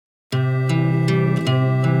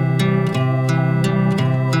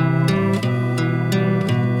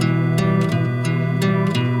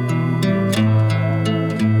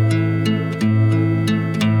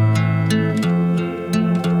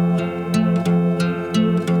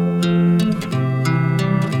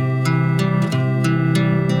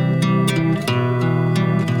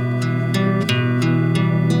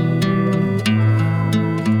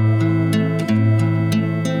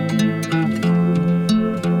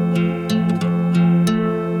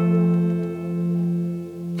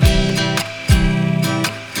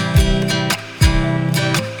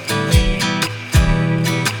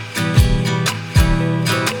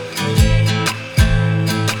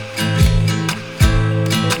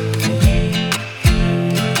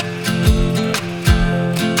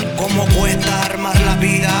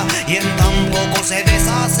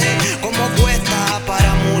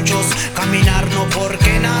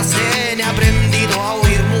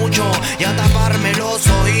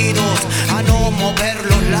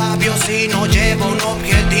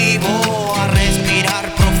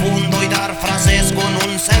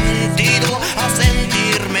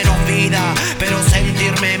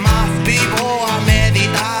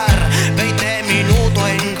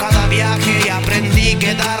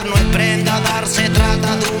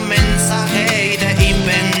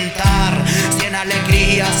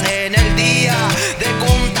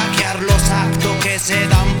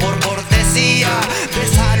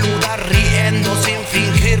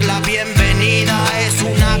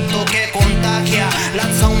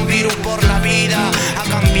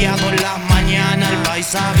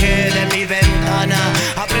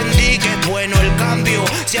bueno el cambio,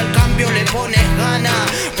 si al cambio le pones gana.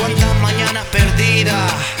 Cuántas mañanas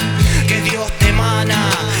perdidas que Dios te emana,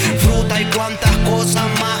 fruta y cuantas cosas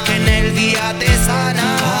más que en el día te sana.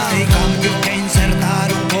 Hay cambios que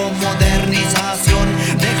insertaron con modernización,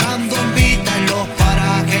 dejando en vista en los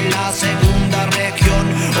parajes la segunda región.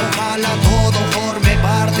 Ojalá todo forme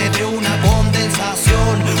parte de una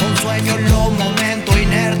condensación, un sueño en los momentos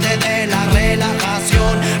inertes de la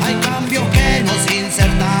relajación. Hay cambios que nos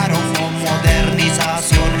insertaron con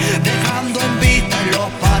modernización, dejando en vista en los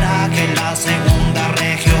parajes la segunda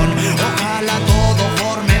región. Ojalá todo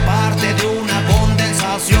forme parte de una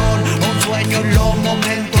condensación, un sueño en los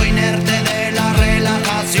momentos inertes de la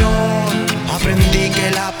relajación. Aprendí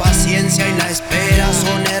que la paciencia y la espera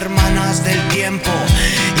son hermanas del tiempo,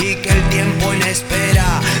 y que el tiempo y la espera,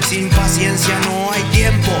 sin paciencia no hay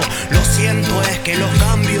tiempo. Lo siento, es que los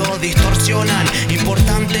cambios distorsionan.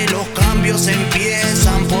 Importante, los cambios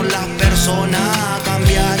empiezan por las personas.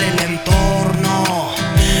 Cambiar el entorno,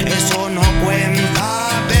 eso no cuenta.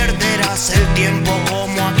 Perderás el tiempo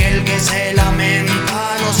como aquel que se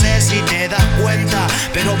lamenta. No sé si te das cuenta,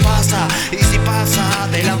 pero pasa